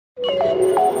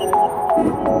This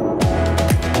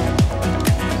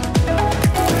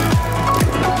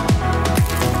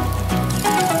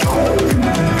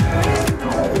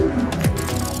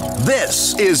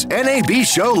is NAB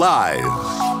Show Live.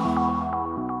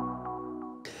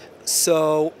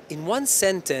 So, in one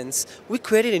sentence, we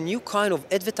created a new kind of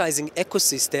advertising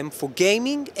ecosystem for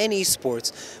gaming and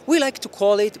esports. We like to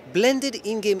call it blended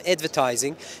in-game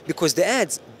advertising because the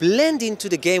ads blend into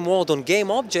the game world on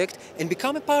game object and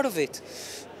become a part of it.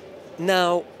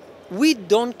 Now, we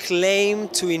don't claim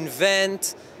to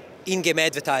invent in-game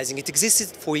advertising. It existed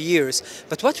for years.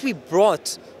 But what we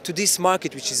brought to this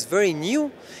market, which is very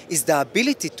new, is the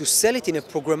ability to sell it in a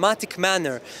programmatic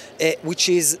manner, which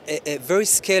is very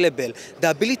scalable. The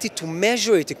ability to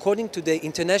measure it according to the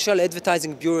International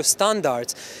Advertising Bureau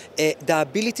standards. The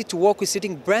ability to work with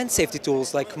leading brand safety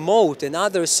tools like Moat and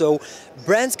others, so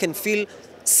brands can feel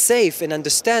safe and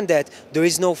understand that there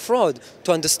is no fraud,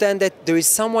 to understand that there is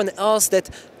someone else that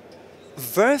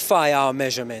verify our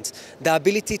measurements, the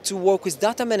ability to work with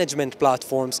data management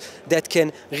platforms that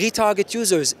can retarget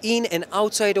users in and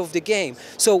outside of the game.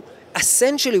 So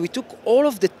essentially we took all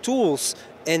of the tools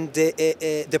and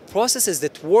the processes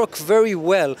that work very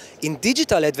well in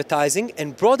digital advertising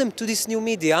and brought them to this new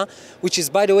media, which is,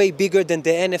 by the way, bigger than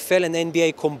the NFL and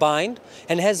NBA combined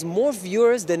and has more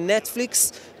viewers than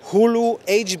Netflix, Hulu,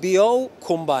 HBO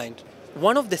combined.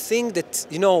 One of the things that,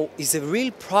 is a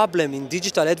real problem in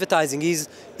digital advertising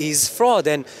is fraud.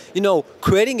 And,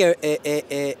 creating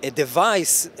a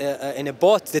device and a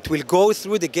bot that will go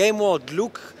through the game world,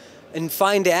 look and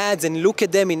find the ads and look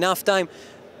at them enough time,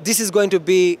 this is going to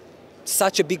be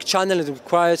such a big channel that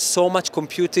requires so much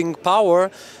computing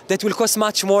power that will cost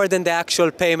much more than the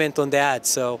actual payment on the ads.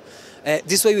 So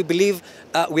this way we believe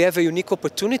we have a unique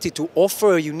opportunity to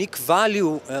offer a unique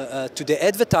value to the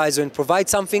advertiser and provide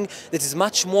something that is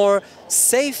much more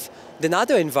safe than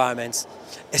other environments.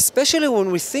 Especially when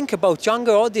we think about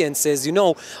younger audiences,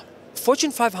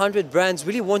 Fortune 500 brands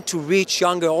really want to reach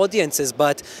younger audiences,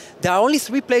 but there are only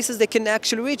 3 places they can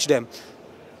actually reach them: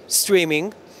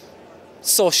 streaming,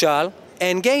 social,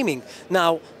 and gaming.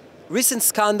 Now, recent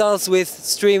scandals with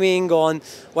streaming on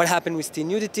what happened with teen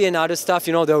nudity and other stuff,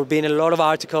 there have been a lot of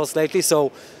articles lately,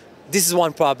 so this is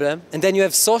one problem. And then you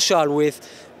have social with,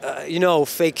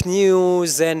 fake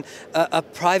news and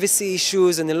privacy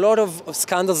issues and a lot of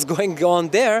scandals going on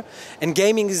there. And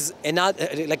gaming is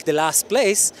like the last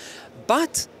place,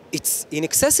 but it's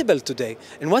inaccessible today.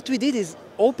 And what we did is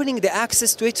opening the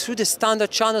access to it through the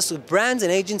standard channels, so brands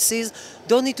and agencies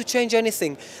don't need to change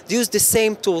anything. They use the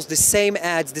same tools, the same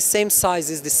ads, the same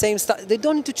sizes, the same stuff. They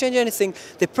don't need to change anything.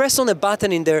 They press on a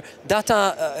button in their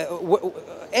data,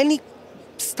 any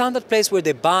standard place where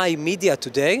they buy media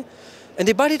today, and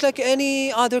they buy it like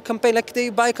any other campaign, like they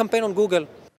buy a campaign on Google.